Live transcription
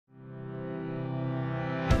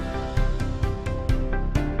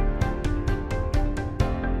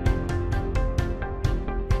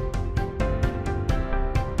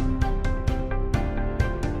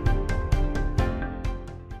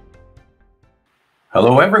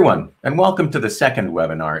Hello, everyone, and welcome to the second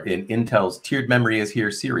webinar in Intel's Tiered Memory is Here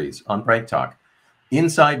series on BrightTALK,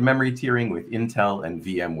 Inside Memory Tiering with Intel and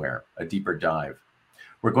VMware, a deeper dive.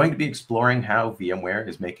 We're going to be exploring how VMware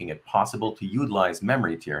is making it possible to utilize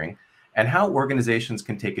memory tiering and how organizations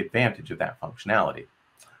can take advantage of that functionality.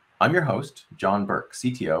 I'm your host, John Burke,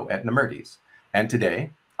 CTO at Nemertes, and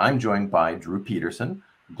today I'm joined by Drew Peterson,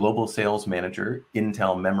 Global Sales Manager,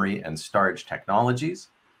 Intel Memory and Storage Technologies,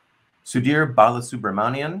 Sudhir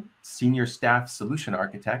Balasubramanian, Senior Staff Solution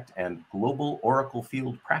Architect and Global Oracle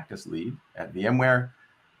Field Practice Lead at VMware,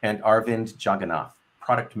 and Arvind Jagannath,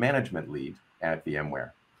 Product Management Lead at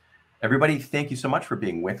VMware. Everybody, thank you so much for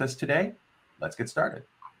being with us today. Let's get started.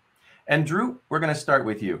 And Drew, we're going to start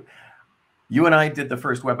with you. You and I did the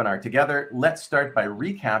first webinar together. Let's start by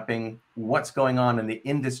recapping what's going on in the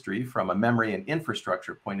industry from a memory and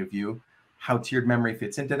infrastructure point of view, how tiered memory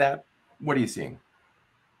fits into that. What are you seeing?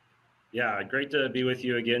 Yeah, great to be with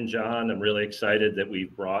you again, John. I'm really excited that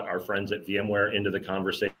we've brought our friends at VMware into the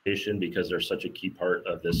conversation because they're such a key part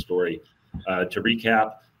of this story. To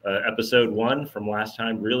recap, episode 1 from last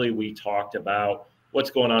time, really we talked about what's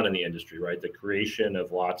going on in the industry, right? The creation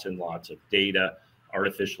of lots and lots of data,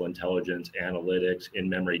 artificial intelligence, analytics,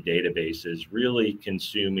 in-memory databases, really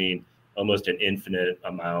consuming almost an infinite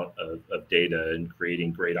amount of data and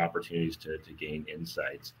creating great opportunities to gain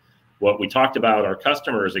insights. What we talked about our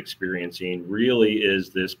customers experiencing really is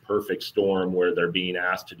this perfect storm where they're being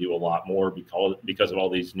asked to do a lot more because of all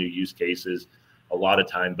these new use cases. A lot of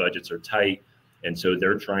time budgets are tight. And so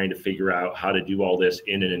they're trying to figure out how to do all this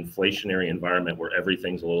in an inflationary environment where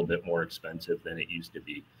everything's a little bit more expensive than it used to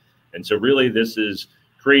be. And so really this is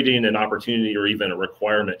creating an opportunity or even a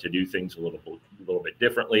requirement to do things a little bit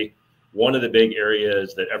differently. One of the big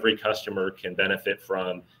areas that every customer can benefit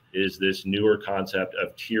from is this newer concept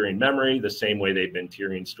of tiering memory, the same way they've been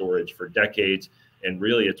tiering storage for decades. And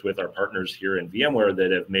really it's with our partners here in VMware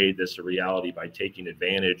that have made this a reality by taking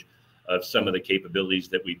advantage of some of the capabilities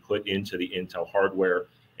that we put into the Intel hardware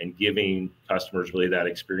and giving customers really that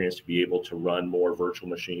experience to be able to run more virtual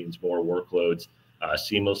machines, more workloads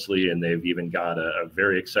seamlessly. And they've even got a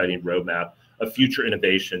very exciting roadmap of future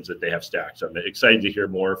innovations that they have stacked. So I'm excited to hear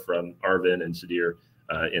more from Arvind and Sudhir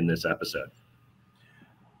in this episode.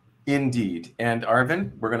 Indeed. And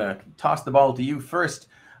Arvind, we're going to toss the ball to you first.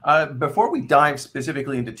 Before we dive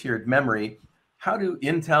specifically into tiered memory, how do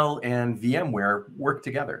Intel and VMware work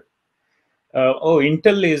together?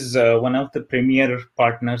 Intel is one of the premier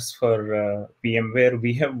partners for VMware.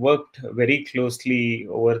 We have worked very closely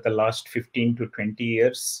over the last 15 to 20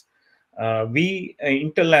 years.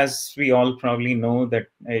 Intel, as we all probably know, that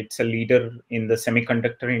it's a leader in the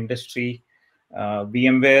semiconductor industry.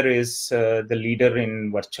 VMware is the leader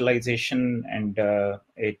in virtualization, and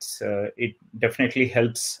it definitely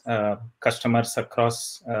helps customers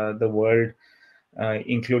across the world,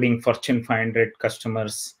 including Fortune 500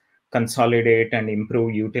 customers, consolidate and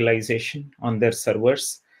improve utilization on their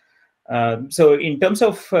servers. So in terms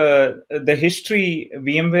of the history,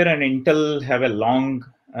 VMware and Intel have a long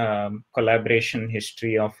collaboration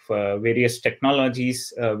history of various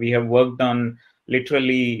technologies. We have worked on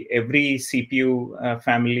literally every CPU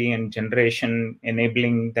family and generation,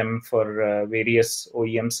 enabling them for various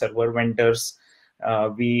OEM server vendors.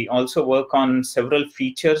 We also work on several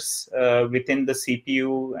features within the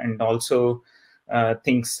CPU, and also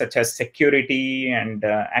things such as security and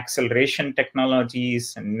acceleration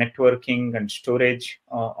technologies and networking and storage,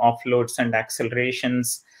 offloads and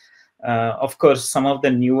accelerations. Of course, some of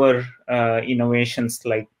the newer innovations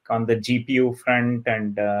like on the GPU front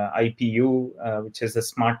and IPU, which is the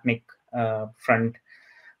SmartNIC front.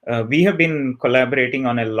 We have been collaborating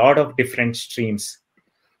on a lot of different streams.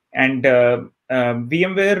 And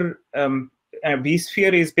VMware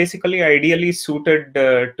vSphere is basically ideally suited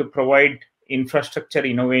to provide infrastructure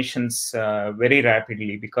innovations very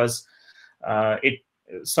rapidly, because it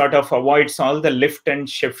sort of avoids all the lift and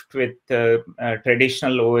shift with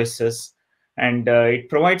traditional OSs, and it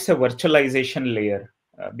provides a virtualization layer.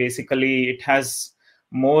 Basically, it has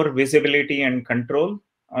more visibility and control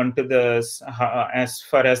onto the as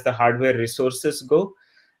far as the hardware resources go,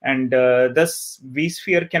 and thus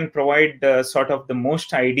vSphere can provide sort of the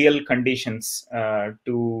most ideal conditions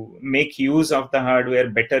to make use of the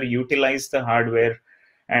hardware, better utilize the hardware,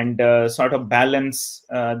 and sort of balance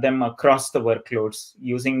them across the workloads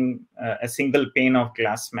using a single pane of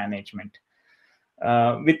glass management.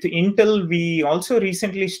 With Intel, we also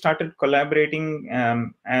recently started collaborating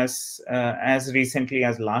as recently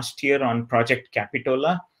as last year on Project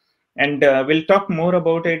Capitola. And we'll talk more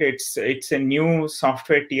about it. It's a new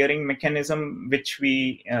software tiering mechanism which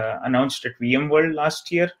we announced at VMworld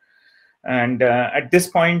last year. And at this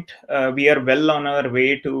point, we are well on our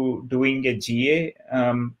way to doing a GA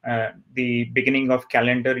the beginning of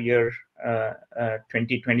calendar year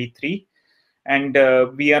 2023. And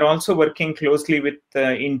we are also working closely with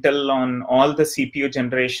Intel on all the CPU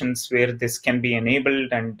generations where this can be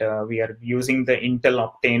enabled. And we are using the Intel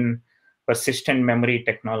Optane persistent memory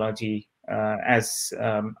technology as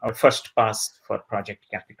our first pass for Project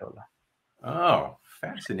Capitola. Oh,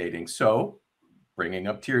 fascinating. So, bringing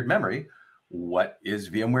up tiered memory, what is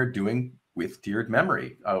VMware doing with tiered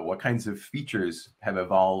memory? What kinds of features have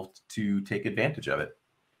evolved to take advantage of it?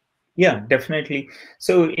 Yeah, definitely.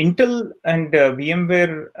 So Intel and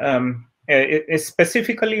VMware is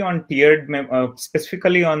specifically on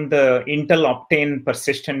specifically on the Intel Optane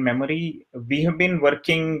persistent memory. We have been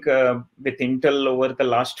working with Intel over the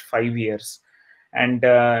last 5 years, and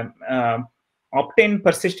Optane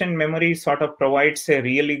persistent memory sort of provides a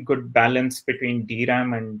really good balance between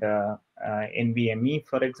DRAM and NVMe,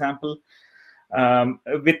 for example.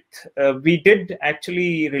 We did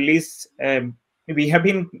actually release. We have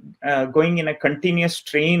been going in a continuous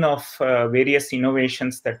train of various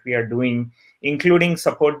innovations that we are doing, including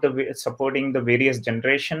supporting the various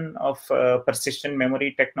generation of persistent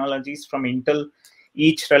memory technologies from Intel,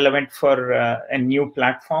 each relevant for a new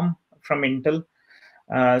platform from Intel.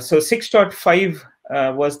 So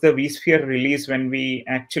 6.5 was the vSphere release when we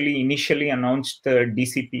actually initially announced the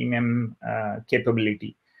DCPMM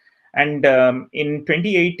capability. And in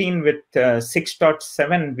 2018, with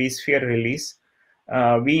 6.7 vSphere release,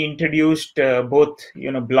 we introduced both,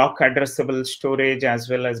 block addressable storage as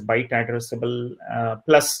well as byte addressable,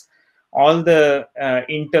 plus all the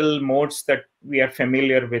Intel modes that we are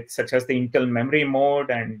familiar with, such as the Intel memory mode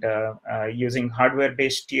and using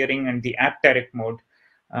hardware-based tiering, and the app direct mode,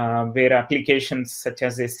 where applications such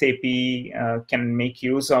as SAP can make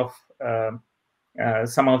use of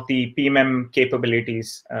some of the PMM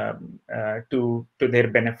capabilities to their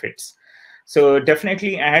benefits. So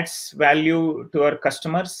definitely adds value to our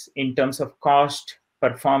customers in terms of cost,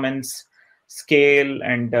 performance, scale,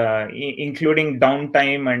 and including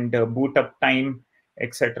downtime and boot up time,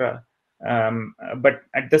 etc. But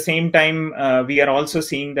at the same time, we are also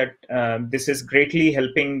seeing that this is greatly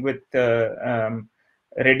helping with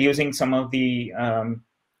reducing some of the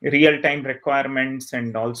real-time requirements,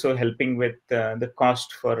 and also helping with the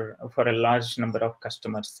cost for a large number of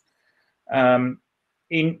customers.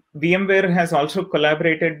 VMware has also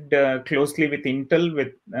collaborated closely with Intel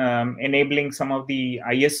with enabling some of the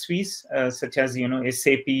ISVs, such as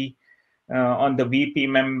SAP on the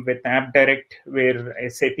VPMM with AppDirect, where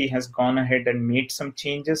SAP has gone ahead and made some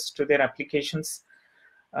changes to their applications.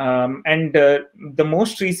 And the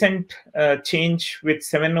most recent change with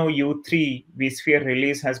 7.0 U3 vSphere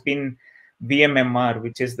release has been VMMR,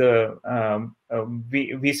 which is the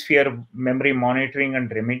vSphere memory monitoring and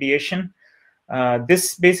remediation.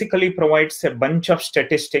 This basically provides a bunch of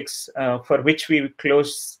statistics for which we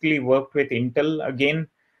closely worked with Intel again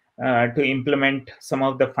to implement some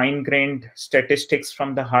of the fine-grained statistics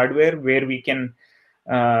from the hardware, where we can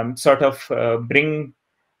sort of bring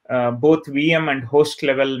both VM and host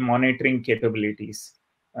level monitoring capabilities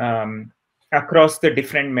across the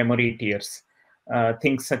different memory tiers,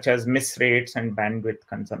 things such as miss rates and bandwidth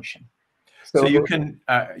consumption. So you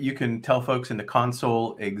can tell folks in the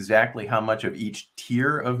console exactly how much of each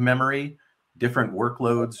tier of memory different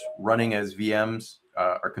workloads running as VMs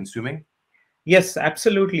are consuming? Yes,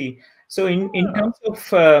 absolutely. So in terms of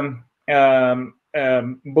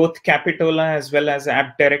both Capitola as well as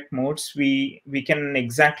AppDirect modes, we can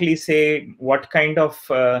exactly say what kind of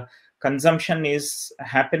consumption is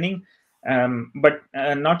happening. But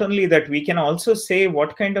not only that, we can also say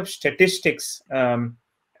what kind of statistics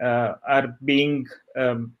are being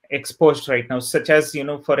exposed right now, such as,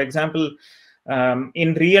 for example,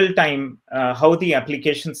 in real time, how the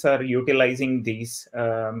applications are utilizing these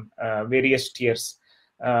various tiers.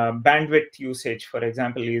 Bandwidth usage, for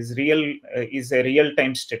example, is a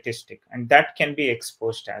real-time statistic, and that can be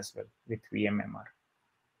exposed as well with VMMR.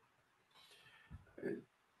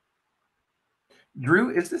 Drew,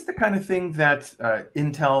 is this the kind of thing that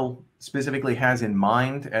Intel specifically has in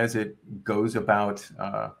mind as it goes about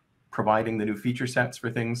providing the new feature sets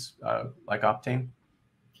for things like Optane?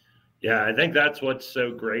 Yeah, I think that's what's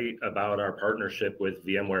so great about our partnership with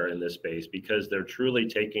VMware in this space, because they're truly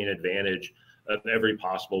taking advantage of every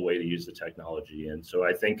possible way to use the technology. And so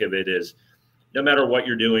I think of it as, no matter what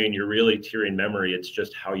you're doing, you're really tiering memory. It's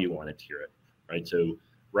just how you want to tier it, right? So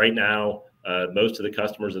right now, most of the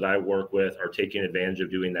customers that I work with are taking advantage of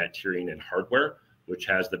doing that tiering in hardware, which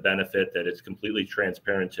has the benefit that it's completely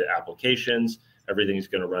transparent to applications. everything's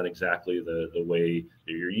going to run exactly the way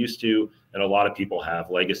that you're used to. And a lot of people have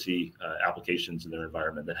legacy applications in their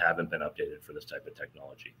environment that haven't been updated for this type of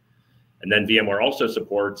technology. And then VMware also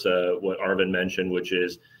supports what Arvind mentioned, which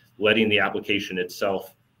is letting the application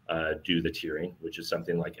itself do the tiering, which is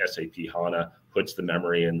something like SAP HANA puts the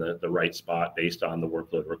memory in the right spot based on the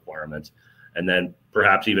workload requirements. And then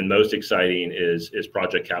perhaps even most exciting is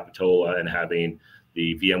Project Capitola and having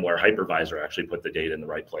the VMware hypervisor actually put the data in the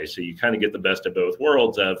right place. So you kind of get the best of both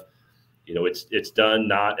worlds of, it's done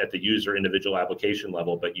not at the user individual application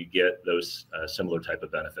level, but you get those similar type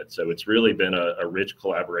of benefits. So it's really been a rich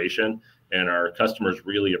collaboration, and our customers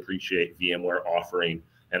really appreciate VMware offering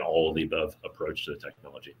an all of the above approach to the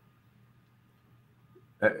technology.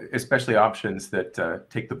 Especially options that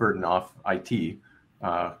take the burden off IT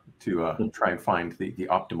to try and find the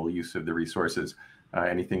optimal use of the resources.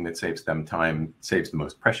 Anything that saves them time saves the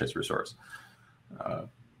most precious resource.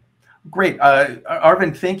 Great.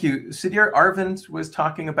 Arvind, thank you. Sudhir, Arvind was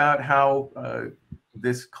talking about how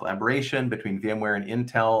this collaboration between VMware and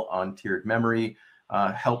Intel on tiered memory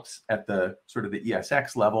helps at the sort of the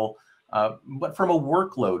ESX level. But from a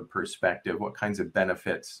workload perspective, what kinds of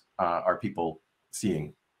benefits are people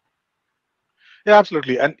seeing? Yeah,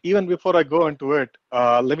 absolutely. And even before I go into it,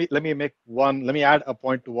 let me add a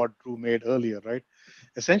point to what Drew made earlier, right?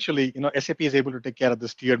 Essentially, SAP is able to take care of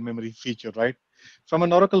this tiered memory feature, right? From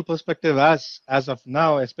an Oracle perspective, as of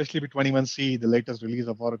now, especially with 21C, the latest release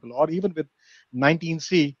of Oracle, or even with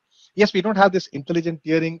 19C, yes, we don't have this intelligent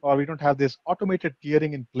tiering or we don't have this automated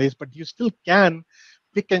tiering in place, but you still can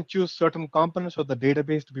pick and choose certain components of the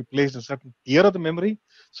database to be placed in a certain tier of the memory.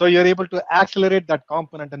 So you're able to accelerate that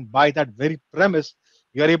component, and by that very premise,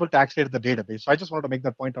 you're able to accelerate the database. So I just wanted to make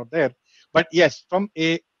that point out there. But yes, from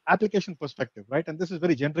a application perspective, right? And this is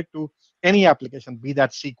very generic to any application, be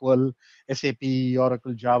that SQL, SAP,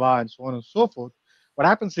 Oracle, Java, and so on and so forth. What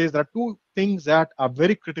happens is there are two things that are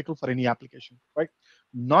very critical for any application, right?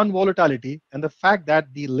 Non-volatility and the fact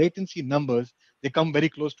that the latency numbers, they come very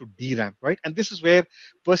close to DRAM, right? And this is where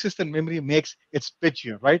persistent memory makes its pitch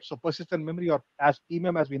here, right? So persistent memory, or as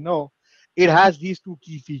PMEM as we know, it has these two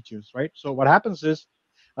key features, right? So what happens is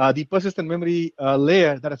the persistent memory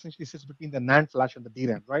layer that essentially sits between the NAND flash and the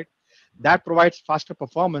DRAM, right? That provides faster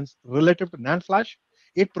performance relative to NAND flash.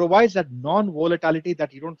 It provides that non-volatility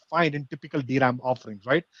that you don't find in typical DRAM offerings,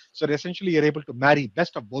 right? So essentially, you're able to marry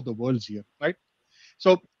best of both the worlds here, right?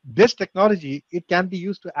 So this technology, it can be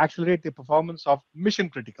used to accelerate the performance of mission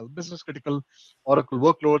critical, business critical Oracle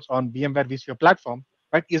workloads on VMware vSphere platform,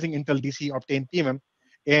 right? Using Intel DC Optane PMM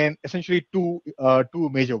in essentially two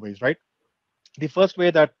major ways, right? The first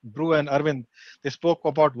way that Drew and Arvind, they spoke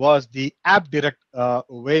about was the app direct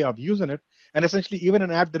way of using it. And essentially, even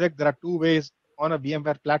in app direct, there are two ways on a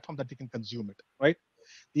VMware platform that you can consume it, right?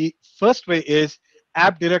 The first way is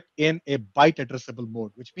app direct in a byte addressable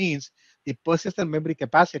mode, which means the persistent memory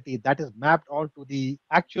capacity that is mapped onto the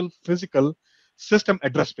actual physical system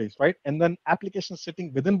address space, right? And then applications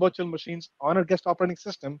sitting within virtual machines on a guest operating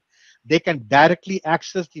system, they can directly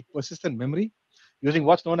access the persistent memory using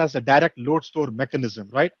what's known as a direct load store mechanism,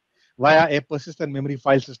 right? Via a persistent memory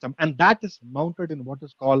file system. And that is mounted in what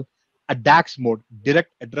is called a DAX mode,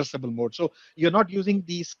 direct addressable mode. So you're not using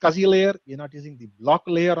the SCSI layer, you're not using the block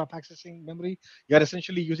layer of accessing memory. You're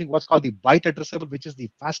essentially using what's called the byte addressable, which is the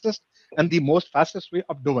fastest and the most fastest way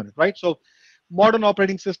of doing it, right? So modern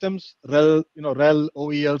operating systems, RHEL,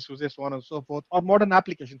 OEL, SUSE, so on and so forth, or modern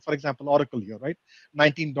applications, for example, Oracle here, right?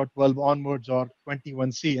 19.12 onwards or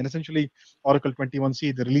 21C, and essentially Oracle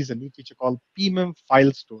 21C, they released a new feature called PMEM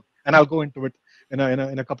file store, and I'll go into it in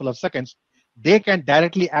a couple of seconds. They can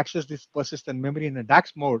directly access this persistent memory in a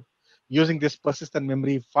DAX mode using this persistent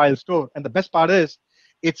memory file store. And the best part is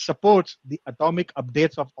it supports the atomic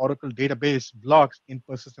updates of Oracle database blocks in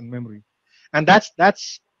persistent memory. And that's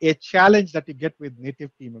a challenge that you get with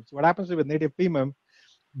native PMEM. So what happens with native PMEM,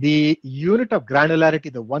 the unit of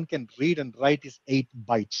granularity that one can read and write is 8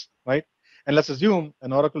 bytes, right? And let's assume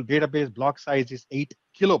an Oracle database block size is 8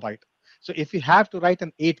 kilobyte. So if you have to write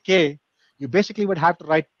an 8K, you basically would have to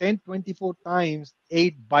write 1024 times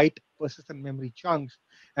 8 byte persistent memory chunks.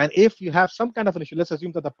 And if you have some kind of an issue, let's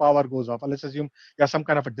assume that the power goes off, or let's assume you have some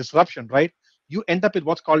kind of a disruption, right? You end up with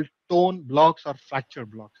what's called tone blocks or fracture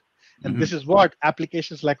blocks. And this is what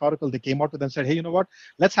applications like Oracle, they came out with and said, hey, you know what?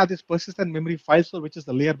 Let's have this persistent memory file store, which is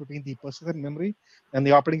the layer between the persistent memory and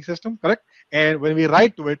the operating system, correct? And when we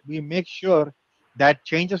write to it, we make sure that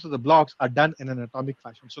changes to the blocks are done in an atomic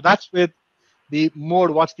fashion. So that's with the mode,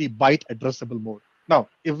 what's the byte addressable mode. Now,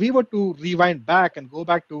 if we were to rewind back and go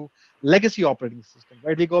back to legacy operating systems,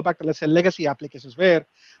 right? We go back to, let's say, legacy applications where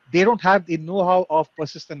they don't have the know-how of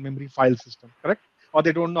persistent memory file system, correct? Or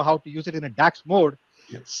they don't know how to use it in a DAX mode.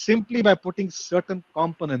 Yep. Simply by putting certain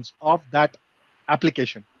components of that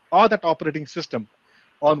application or that operating system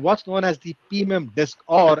on what's known as the PMM disk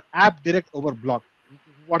or app direct over block.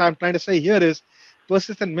 What I'm trying to say here is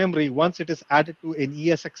persistent memory, once it is added to an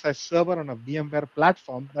ESXi server on a VMware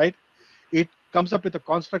platform, right? It comes up with a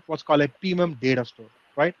construct what's called a PMM data store,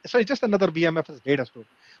 right? So it's just another VMFS data store.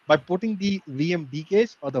 By putting the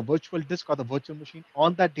VMDKs or the virtual disk or the virtual machine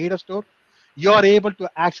on that data store, you are able to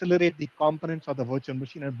accelerate the components of the virtual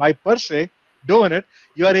machine. And by per se doing it,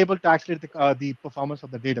 you are able to accelerate the performance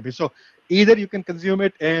of the database. So either you can consume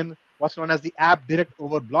it in what's known as the app direct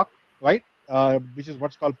over block, right? Which is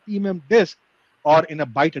what's called PMM disk, or in a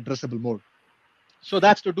byte addressable mode. So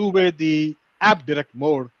that's to do with the app direct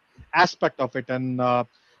mode aspect of it. And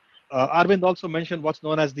Arvind also mentioned what's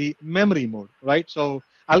known as the memory mode, right? So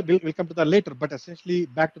we'll come to that later, but essentially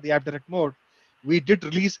back to the app direct mode, we did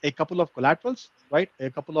release a couple of collaterals, right? A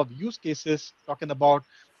couple of use cases talking about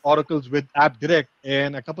oracles with app direct,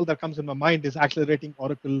 and a couple that comes in my mind is accelerating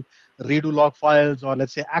Oracle redo log files, or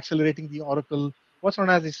let's say accelerating the Oracle what's known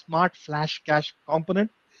as the smart flash cache component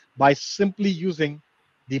by simply using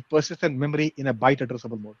the persistent memory in a byte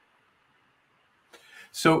addressable mode.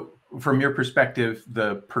 So from your perspective,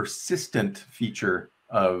 the persistent feature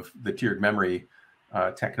of the tiered memory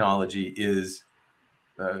technology is,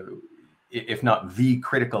 if not the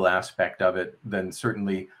critical aspect of it, then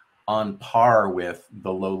certainly on par with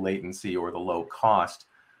the low latency or the low cost.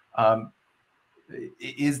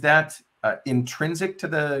 Is that intrinsic to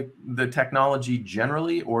the technology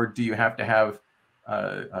generally, or do you have to have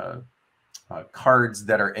cards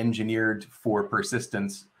that are engineered for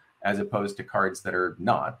persistence as opposed to cards that are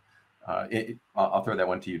not? I'll throw that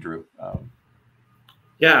one to you, Drew.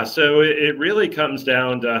 Yeah, so it really comes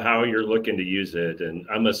down to how you're looking to use it. And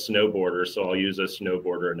I'm a snowboarder, so I'll use a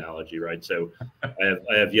snowboarder analogy, right? So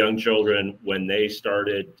I have young children. When they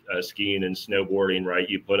started skiing and snowboarding, right,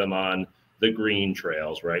 you put them on the green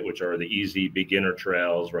trails, right, which are the easy beginner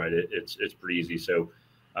trails, right? It's pretty easy. So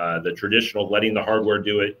the traditional letting the hardware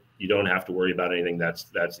do it, you don't have to worry about anything. That's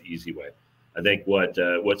the easy way. I think what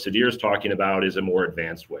Sudhir is talking about is a more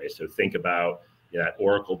advanced way. So think about that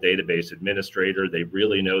Oracle database administrator. They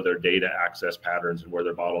really know their data access patterns and where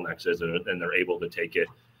their bottlenecks is, and they're able to take it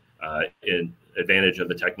in advantage of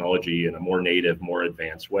the technology in a more native, more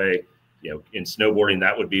advanced way. You know, in snowboarding,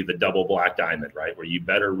 that would be the double black diamond, right? Where you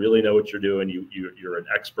better really know what you're doing. You're an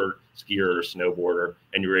expert skier or snowboarder,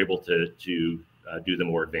 and you're able to do the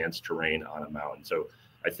more advanced terrain on a mountain. So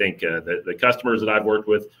I think the customers that I've worked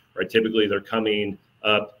with, right, typically they're coming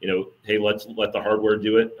up, you know, hey, let's let the hardware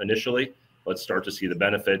do it initially. Let's start to see the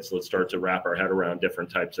benefits. Let's start to wrap our head around different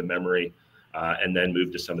types of memory, and then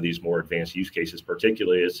move to some of these more advanced use cases,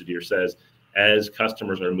 particularly as Sudhir says, as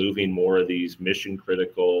customers are moving more of these mission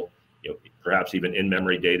critical, you know, perhaps even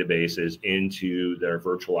in-memory databases into their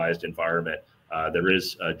virtualized environment. There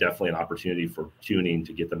is definitely an opportunity for tuning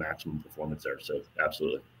to get the maximum performance there. So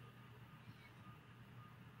absolutely.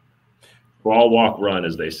 Crawl, walk, run,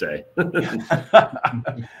 as they say.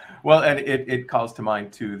 Well, and it calls to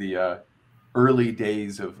mind too the early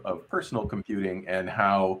days of personal computing, and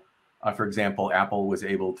how, for example, Apple was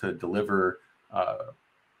able to deliver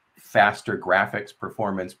faster graphics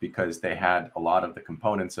performance because they had a lot of the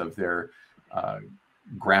components of their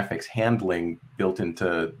graphics handling built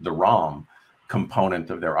into the ROM component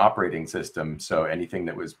of their operating system. So anything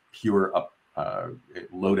that was pure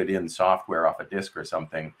loaded in software off a disk or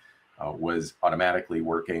something was automatically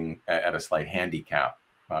working at a slight handicap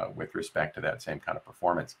with respect to that same kind of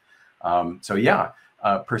performance. So yeah,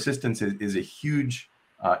 persistence is a huge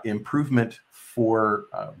improvement for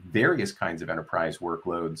various kinds of enterprise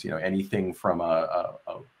workloads. You know, anything from a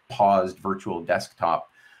paused virtual desktop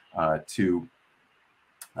to,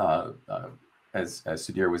 as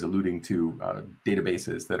Sudhir was alluding to,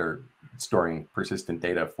 databases that are storing persistent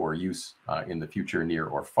data for use in the future, near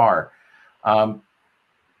or far.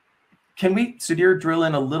 Can we, Sudhir, drill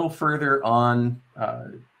in a little further on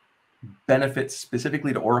benefits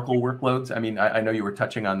specifically to Oracle workloads? I mean, I know you were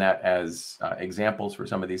touching on that as examples for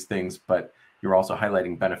some of these things, but you're also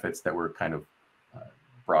highlighting benefits that were kind of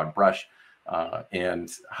broad brush. And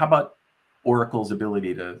how about Oracle's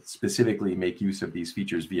ability to specifically make use of these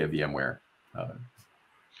features via VMware?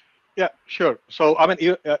 Yeah, sure. So, I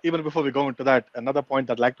mean, even before we go into that, another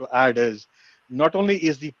point I'd like to add is not only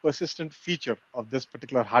is the persistent feature of this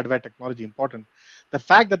particular hardware technology important, the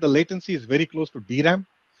fact that the latency is very close to DRAM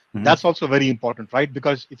That's also very important, right?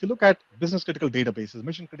 Because if you look at business critical databases,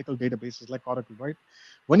 mission critical databases like Oracle, right?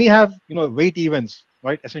 When you have wait events,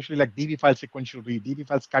 right? Essentially like DB file sequential read, DB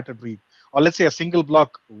file scattered read, or let's say a single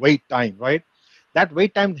block wait time, right? That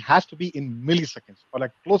wait time has to be in milliseconds, or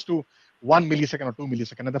like close to 1 millisecond or 2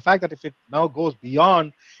 millisecond. And the fact that if it now goes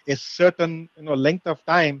beyond a certain length of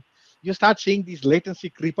time, you start seeing these latency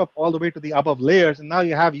creep up all the way to the above layers, and now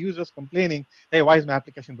you have users complaining, "Hey, why is my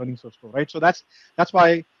application running so slow?" Right? So that's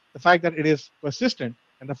why the fact that it is persistent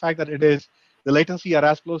and the fact that it is the latency are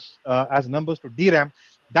as close as numbers to DRAM,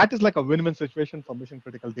 that is like a win-win situation for mission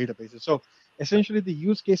critical databases. So essentially the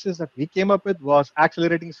use cases that we came up with was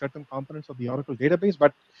accelerating certain components of the Oracle database,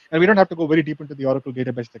 and we don't have to go very deep into the Oracle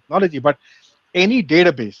database technology, but any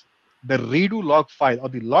database, the redo log file or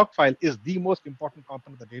the log file is the most important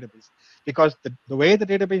component of the database, because the way the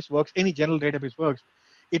database works, any general database works,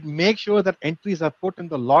 it makes sure that entries are put in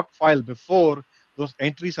the log file before those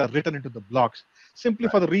entries are written into the blocks, simply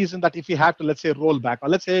for the reason that if you have to, let's say, roll back, or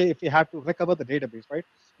let's say if you have to recover the database, right,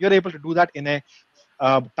 you're able to do that in a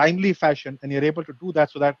timely fashion, and you're able to do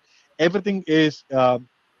that so that everything is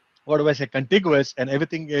what do I say, contiguous, and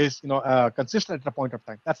everything is consistent at the point of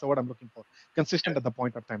time. That's the word I'm looking for, consistent at the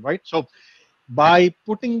point of time, right? So by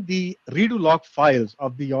putting the redo log files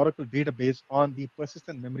of the Oracle database on the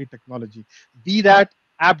persistent memory technology, be that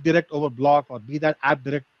app direct over block, or be that app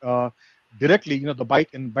direct directly, the byte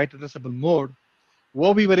addressable mode,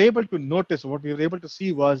 what we were able to notice, what we were able to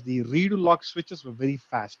see was the redo log switches were very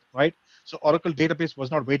fast, right? So Oracle database was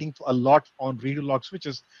not waiting for a lot on redo log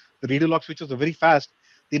switches. The redo log switches were very fast.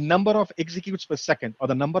 The number of executes per second, or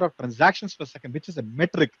the number of transactions per second, which is a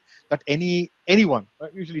metric that anyone,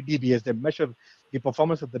 usually DBAs, they measure the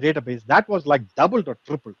performance of the database, that was like doubled or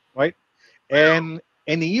tripled, right? And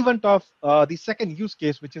in the event of the second use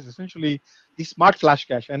case, which is essentially the smart flash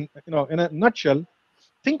cache, and in a nutshell,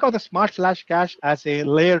 think of the smart flash cache as a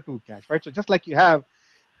layer 2 cache, right? So just like you have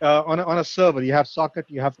on a server, you have socket,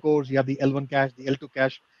 you have cores, you have the L1 cache, the L2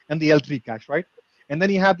 cache, and the L3 cache, right? And then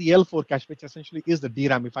you have the L4 cache, which essentially is the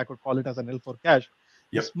DRAM, if I could call it as an L4 cache.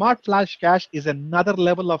 The smart flash cache is another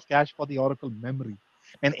level of cache for the Oracle memory.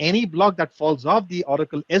 And any block that falls off the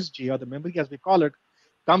Oracle SG, or the memory as we call it,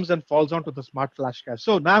 comes and falls onto the smart flash cache.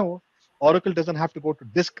 So now Oracle doesn't have to go to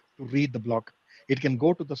disk to read the block. It can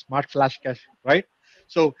go to the smart flash cache, right?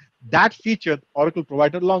 So that feature Oracle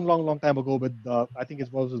provided long time ago with, I think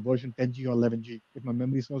it was version 10G or 11G, if my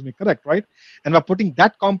memory serves me correct, right? And by putting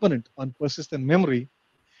that component on persistent memory,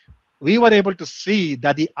 we were able to see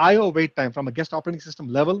that the I/O wait time from a guest operating system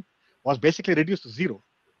level was basically reduced to 0.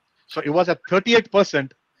 So it was at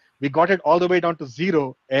 38%. We got it all the way down to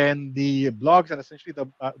 0, and the blogs, and essentially the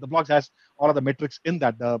blogs has all of the metrics in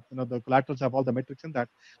that. The collaterals have all the metrics in that.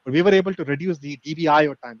 But we were able to reduce the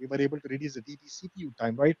DB/IO time. We were able to reduce the DB CPU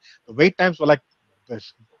time. Right, the wait times were like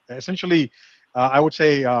essentially, I would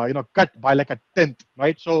say, cut by like a tenth.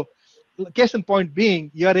 Right, so case in point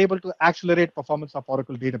being, you are able to accelerate performance of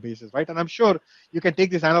Oracle databases, right? And I'm sure you can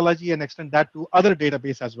take this analogy and extend that to other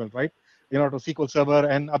databases as well, right? To SQL Server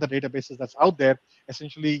and other databases that's out there,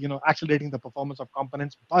 essentially, accelerating the performance of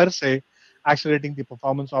components per se, accelerating the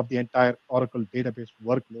performance of the entire Oracle database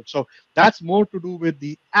workload. So that's more to do with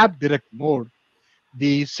the app direct mode.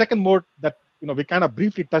 The second mode that we kind of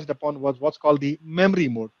briefly touched upon was what's called the memory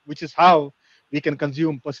mode, which is how we can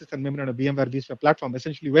consume persistent memory on a VMware vSphere platform,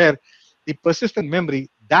 essentially where the persistent memory,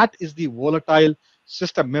 that is the volatile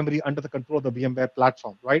system memory under the control of the VMware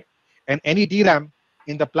platform, right? And any DRAM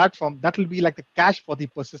in the platform, that will be like the cache for the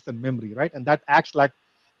persistent memory, right? And that acts like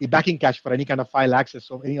the backing cache for any kind of file access,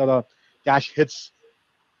 so any other cache hits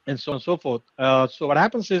and so on and so forth. So what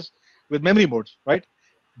happens is with memory modes, right?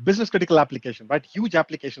 Business critical application, right? Huge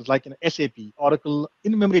applications like SAP, Oracle,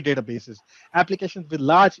 in-memory databases, applications with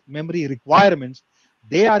large memory requirements,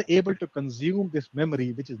 they are able to consume this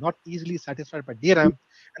memory, which is not easily satisfied by DRAM.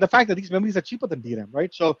 And the fact that these memories are cheaper than DRAM,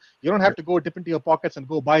 right? So you don't have to go dip into your pockets and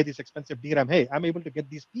go buy this expensive DRAM. Hey, I'm able to get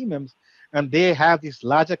these PMEMs, and they have these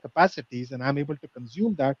larger capacities, and I'm able to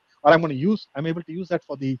consume that, or I'm able to use that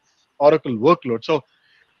for the Oracle workload. So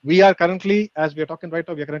we are currently, as we are talking right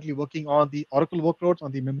now, we are currently working on the Oracle workloads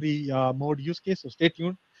on the memory mode use case. So stay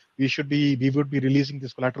tuned. We would be releasing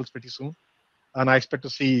these collaterals pretty soon, and I expect to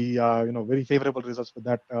see very favorable results with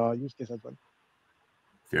that use case as well.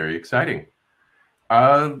 Very exciting.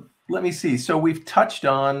 Let me see. So we've touched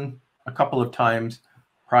on a couple of times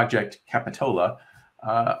Project Capitola.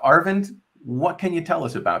 Arvind, what can you tell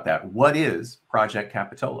us about that? What is Project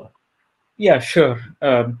Capitola? Yeah, sure.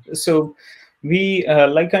 So We,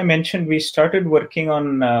 like I mentioned, we started working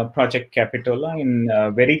on Project Capitola in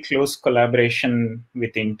very close collaboration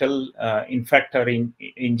with Intel. In fact, our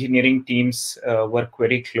engineering teams work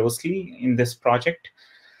very closely in this project.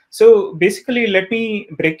 So basically, let me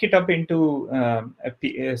break it up into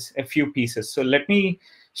a few pieces. So let me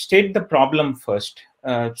state the problem first.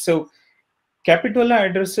 So Capitola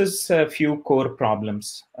addresses a few core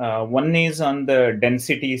problems. One is on the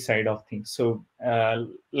density side of things. So,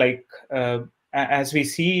 like as we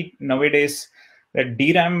see nowadays, that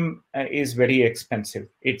DRAM is very expensive.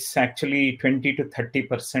 It's actually 20 to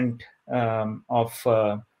 30% of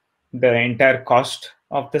the entire cost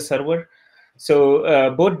of the server.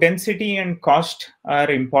 So, both density and cost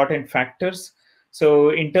are important factors. So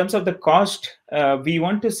in terms of the cost, we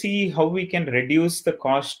want to see how we can reduce the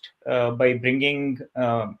cost by bringing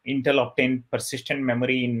Intel Optane persistent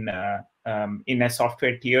memory in a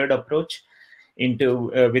software tiered approach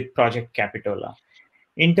into with Project Capitola.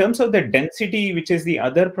 In terms of the density, which is the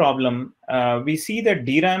other problem, we see that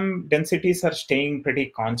DRAM densities are staying pretty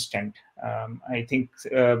constant. I think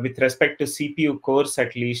with respect to CPU cores,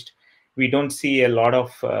 at least, we don't see a lot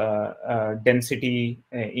of density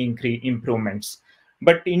improvements.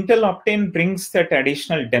 But Intel Optane brings that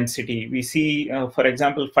additional density. We see, for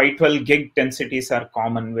example, 512 gig densities are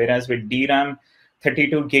common, whereas with DRAM,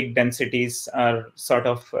 32 gig densities are sort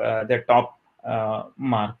of the top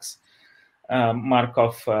mark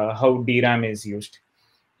of how DRAM is used.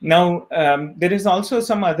 Now, there is also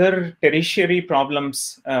some other tertiary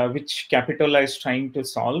problems which Capitola is trying to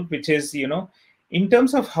solve, which is, in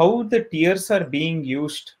terms of how the tiers are being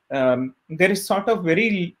used, there is sort of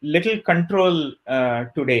very little control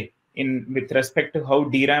today with respect to how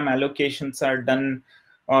DRAM allocations are done,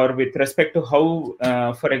 or with respect to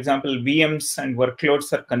how, for example, VMs and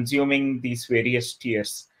workloads are consuming these various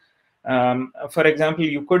tiers. For example,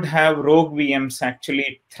 you could have rogue VMs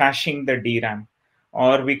actually thrashing the DRAM,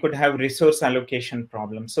 or we could have resource allocation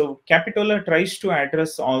problems. So Capitola tries to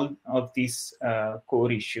address all of these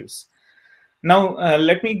core issues. Now,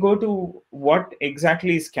 let me go to what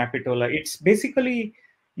exactly is Capitola. It's basically,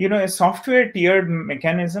 a software tiered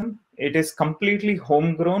mechanism. It is completely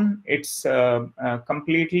homegrown. It's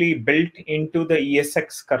completely built into the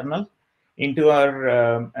ESX kernel, into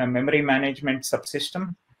our memory management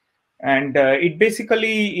subsystem. And it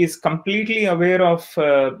basically is completely aware of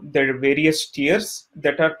the various tiers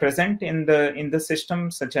that are present in the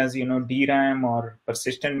system, such as DRAM or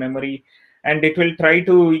persistent memory, and it will try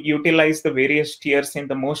to utilize the various tiers in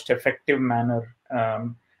the most effective manner.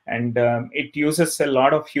 It uses a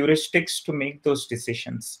lot of heuristics to make those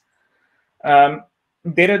decisions. There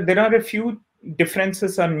are a few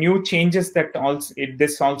differences or new changes that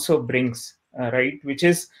this also brings, right? Which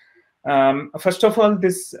is first of all,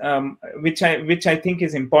 this which I think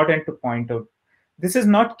is important to point out. This is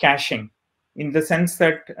not caching, in the sense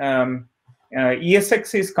that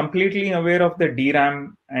ESX is completely aware of the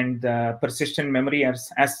DRAM and the persistent memory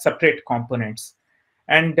as separate components.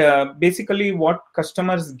 And basically, what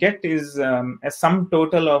customers get is a sum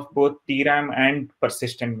total of both DRAM and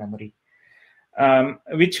persistent memory.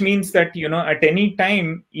 Which means that at any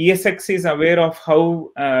time ESX is aware of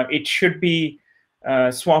how it should be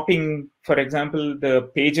swapping, for example,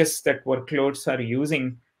 the pages that workloads are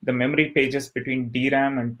using, the memory pages between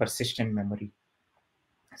DRAM and persistent memory.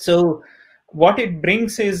 So what it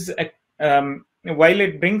brings is, while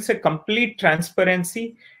it brings a complete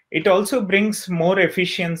transparency, it also brings more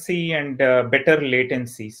efficiency and better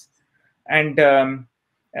latencies. And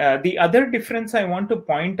the other difference I want to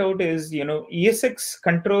point out is, ESX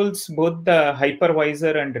controls both the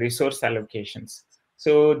hypervisor and resource allocations.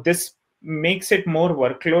 So this makes it more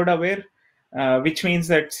workload aware, which means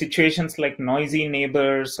that situations like noisy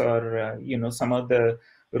neighbors or, some of the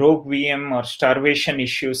rogue VM or starvation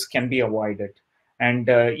issues can be avoided. And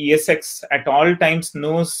ESX at all times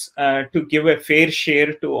knows to give a fair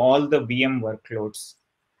share to all the VM workloads.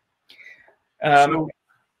 So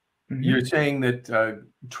you're saying that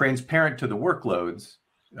transparent to the workloads,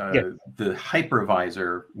 the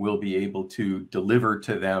hypervisor will be able to deliver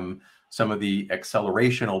to them some of the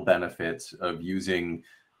accelerational benefits of using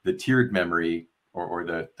the tiered memory or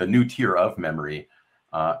the new tier of memory,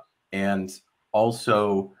 and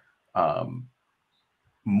also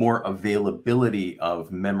more availability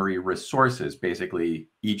of memory resources. Basically,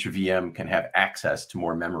 each VM can have access to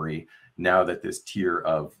more memory now that this tier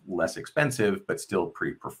of less expensive but still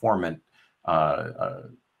pretty performant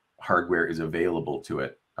hardware is available to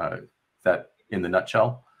it. That in the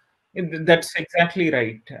nutshell? That's exactly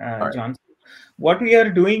right, John. what we are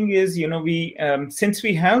doing is, we since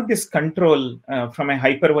we have this control from a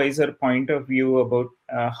hypervisor point of view about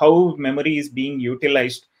how memory is being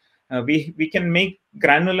utilized, we can make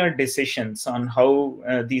granular decisions on how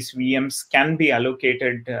these VMs can be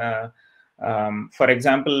allocated. For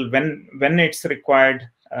example, when it's required,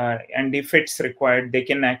 and if it's required, they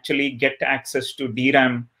can actually get access to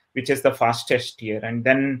DRAM, which is the fastest tier, and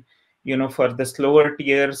then for the slower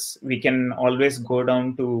tiers, we can always go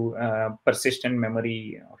down to persistent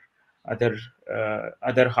memory or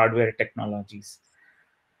other hardware technologies.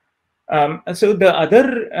 So the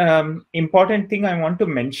other important thing I want to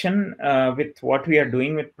mention with what we are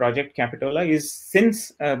doing with Project Capitola is,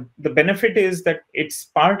 since the benefit is that it's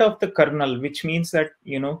part of the kernel, which means that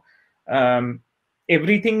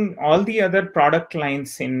everything, all the other product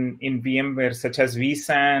lines in VMware, such as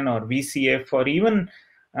vSAN or VCF, or even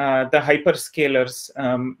the hyperscalers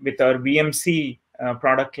with our VMC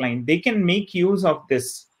product line, they can make use of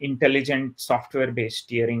this intelligent software-based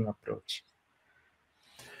tiering approach.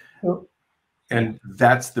 So, and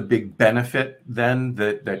that's the big benefit then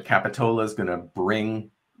that Capitola is going to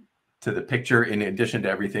bring to the picture, in addition to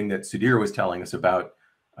everything that Sudhir was telling us about,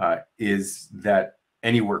 is that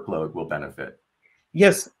any workload will benefit.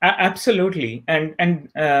 Yes, absolutely. And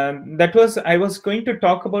that was, I was going to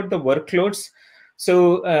talk about the workloads.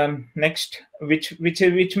 So next, which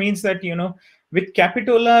means that, with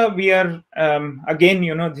Capitola, we are,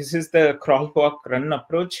 again, this is the crawl, walk, run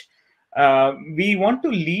approach. We want to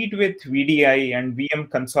lead with VDI and VM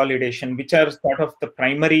consolidation, which are sort of the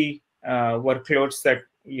primary workloads that,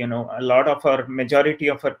 majority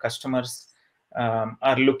of our customers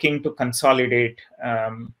are looking to consolidate,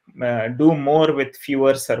 do more with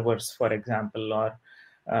fewer servers, for example, or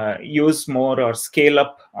use more or scale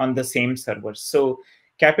up on the same servers. So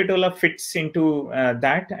Capitola fits into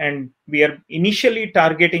that, and we are initially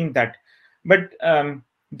targeting that. But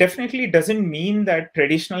definitely doesn't mean that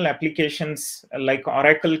traditional applications like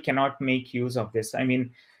Oracle cannot make use of this. I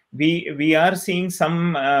mean, we are seeing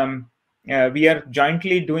some, we are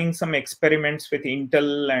jointly doing some experiments with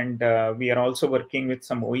Intel, and we are also working with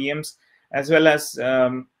some OEMs, as well as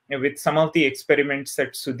with some of the experiments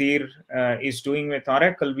that Sudhir is doing with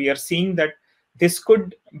Oracle. We are seeing that this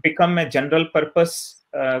could become a general purpose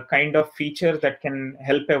kind of feature that can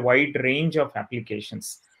help a wide range of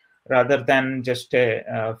applications, rather than just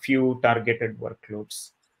a few targeted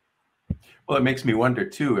workloads. Well, it makes me wonder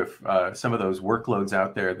too, if some of those workloads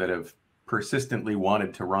out there that have persistently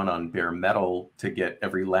wanted to run on bare metal to get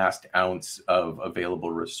every last ounce of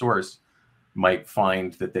available resource might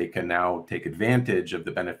find that they can now take advantage of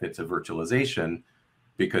the benefits of virtualization,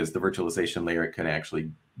 because the virtualization layer can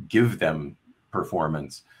actually give them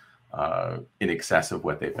performance in excess of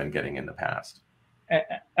what they've been getting in the past.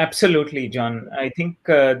 Absolutely, John. I think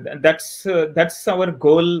that's our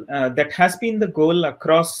goal. That has been the goal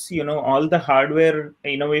across, all the hardware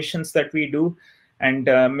innovations that we do. And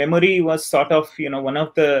memory was sort of, one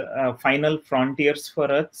of the final frontiers for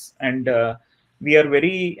us. And we are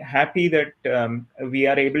very happy that we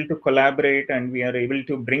are able to collaborate, and we are able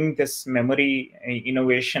to bring this memory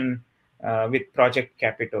innovation with Project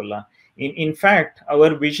Capitola. In fact,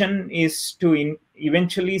 our vision is to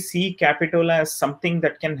eventually see Capitola as something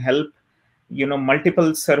that can help,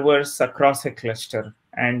 multiple servers across a cluster.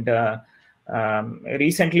 And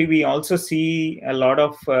recently, we also see a lot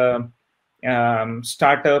of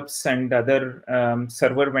startups and other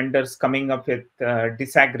server vendors coming up with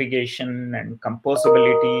disaggregation and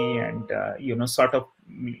composability, and sort of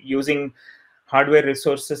using hardware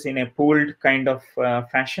resources in a pooled kind of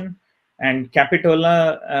fashion. And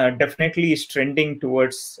Capitola definitely is trending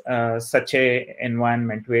towards such a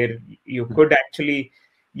environment where you could actually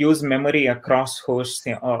use memory across hosts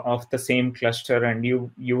of the same cluster, and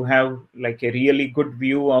you have like a really good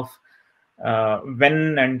view of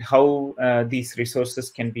when and how these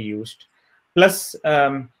resources can be used. Plus,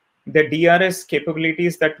 the DRS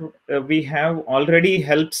capabilities that we have already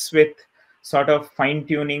helps with sort of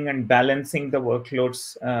fine-tuning and balancing the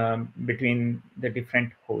workloads between the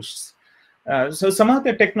different hosts. So some of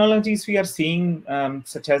the technologies we are seeing,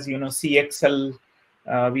 such as CXL,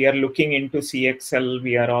 we are looking into CXL.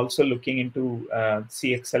 We are also looking into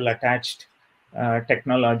CXL attached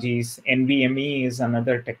technologies. NVMe is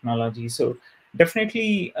another technology. So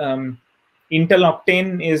definitely, Intel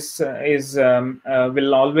Optane is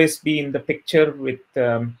will always be in the picture with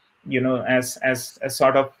as a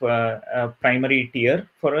sort of a primary tier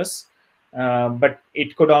for us. But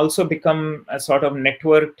it could also become a sort of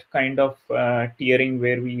networked kind of tiering,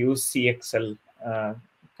 where we use CXL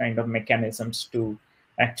kind of mechanisms to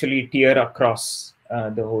actually tier across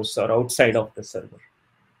the hosts or outside of the server.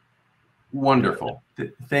 Wonderful.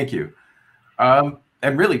 Thank you.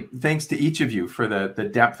 And really, thanks to each of you for the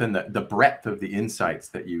depth and the breadth of the insights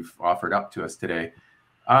that you've offered up to us today.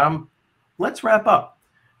 Let's wrap up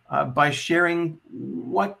by sharing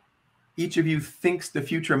what each of you thinks the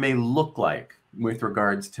future may look like with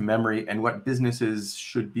regards to memory and what businesses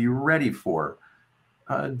should be ready for.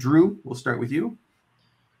 Drew, we'll start with you.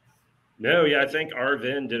 No, yeah, I think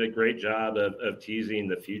Arvind did a great job of teasing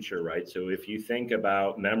the future, right? So if you think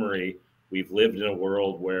about memory, we've lived in a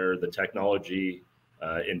world where the technology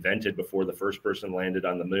invented before the first person landed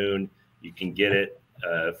on the moon, you can get it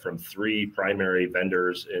from 3 primary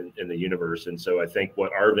vendors in the universe. And so I think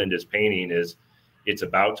what Arvind is painting is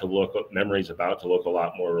memory is about to look a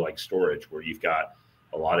lot more like storage, where you've got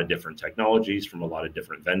a lot of different technologies from a lot of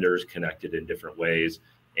different vendors connected in different ways.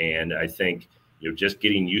 And I think just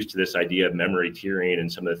getting used to this idea of memory tiering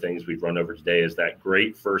and some of the things we've run over today is that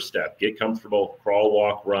great first step. Get comfortable, crawl,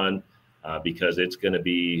 walk, run, because it's going to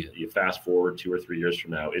be, you fast forward 2 or 3 years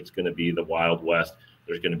from now, it's going to be the Wild West.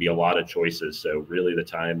 There's going to be a lot of choices. So really the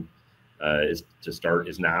time is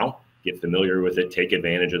now. Get familiar with it, take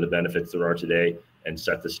advantage of the benefits there are today, and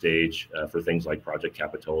set the stage for things like Project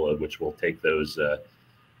Capitola, which will take those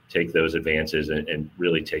advances and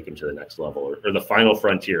really take them to the next level, or the final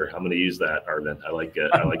frontier. I'm going to use that, Arvind. I like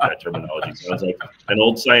that terminology. Sounds like an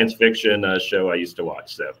old science fiction show I used to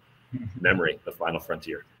watch. So, memory, the final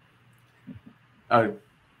frontier.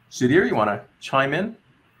 Sudhir, you want to chime in?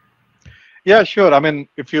 Yeah, sure. I mean,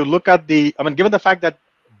 if you look at given the fact that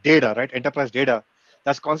data, right, enterprise data,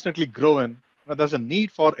 that's constantly growing, there's a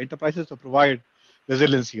need for enterprises to provide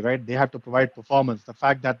resiliency, right? They have to provide performance. The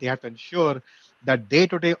fact that they have to ensure that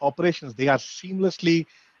day-to-day operations, they are seamlessly,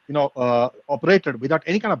 operated without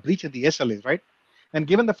any kind of breach in the SLAs, right? And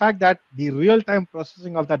given the fact that the real-time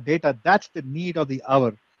processing of that data, that's the need of the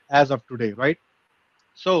hour as of today, right?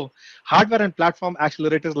 So hardware and platform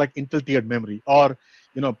accelerators like Intel tiered memory, or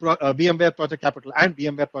VMware Project Capital and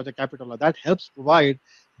VMware Project Capital, that helps provide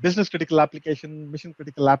business critical application, mission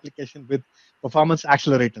critical application with performance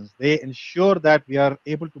accelerators. They ensure that we are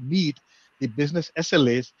able to meet the business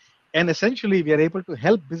SLAs, and essentially we are able to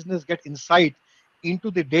help business get insight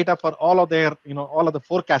into the data for all of their, all of the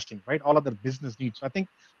forecasting, right? All of their business needs. So I think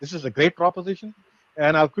this is a great proposition.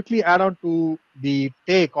 And I'll quickly add on to the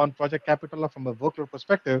take on Project Capitola from a workload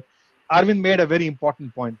perspective. Arvind made a very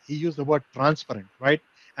important point. He used the word transparent, right?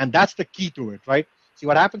 And that's the key to it, right? See,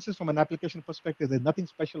 what happens is from an application perspective, there's nothing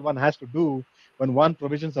special one has to do when one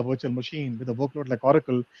provisions a virtual machine with a workload like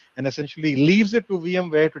Oracle and essentially leaves it to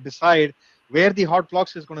VMware to decide where the hot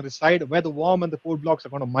blocks is going to reside, where the warm and the cold blocks are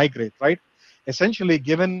going to migrate, right? Essentially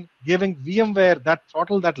giving VMware that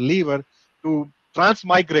throttle, that lever to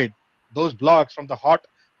transmigrate those blocks from the hot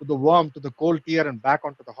to the warm to the cold tier and back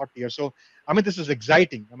onto the hot tier. So, this is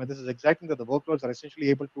exciting. This is exciting that the workloads are essentially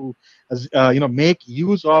able to, make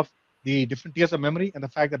use of the different tiers of memory, and the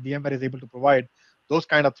fact that VMware is able to provide those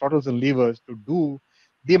kind of throttles and levers to do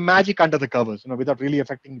the magic under the covers, without really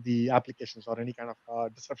affecting the applications or any kind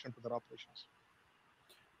of disruption to their operations.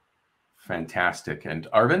 Fantastic. And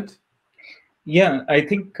Arvind? Yeah, I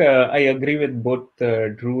think I agree with both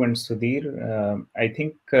Drew and Sudhir. I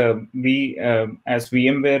think we, as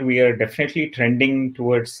VMware, we are definitely trending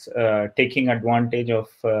towards taking advantage of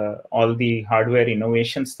all the hardware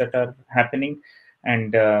innovations that are happening.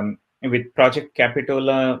 And with Project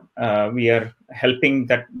Capitola, we are helping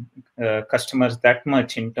that customers that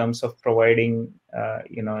much in terms of providing,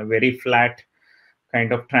 a very flat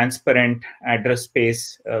kind of transparent address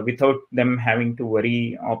space without them having to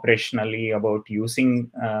worry operationally about using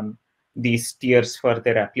these tiers for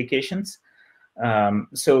their applications.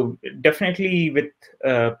 So definitely with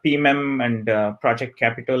PMM and Project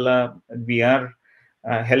Capitola, we are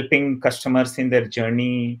helping customers in their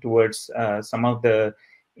journey towards some of the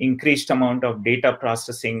increased amount of data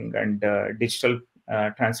processing and digital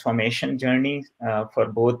transformation journey for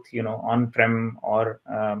both, on-prem or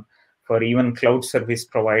for even cloud service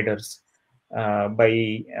providers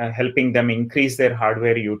by helping them increase their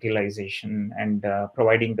hardware utilization and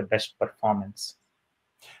providing the best performance.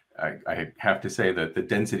 I have to say that the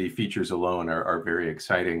density features alone are very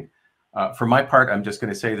exciting. For my part, I'm just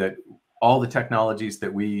going to say that all the technologies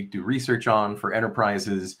that we do research on for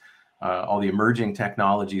enterprises, all the emerging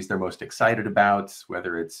technologies they're most excited about,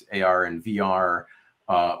 whether it's AR and VR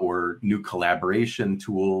or new collaboration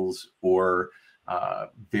tools or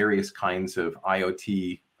various kinds of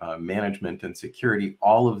IoT management and security,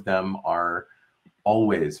 all of them are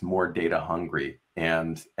always more data hungry.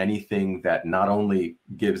 And anything that not only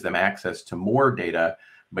gives them access to more data,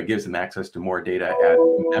 but gives them access to more data at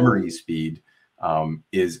memory speed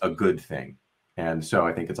is a good thing. And so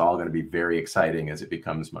I think it's all going to be very exciting as it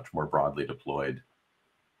becomes much more broadly deployed.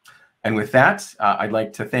 And with that, I'd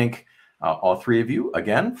like to thank all three of you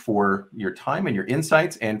again for your time and your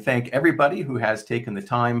insights, and thank everybody who has taken the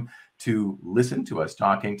time to listen to us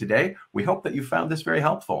talking today. We hope that you found this very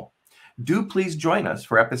helpful. Do please join us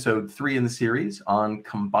for episode 3 in the series on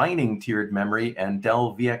combining tiered memory and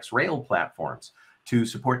Dell VxRail platforms to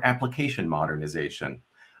support application modernization.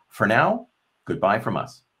 For now, goodbye from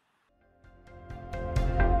us.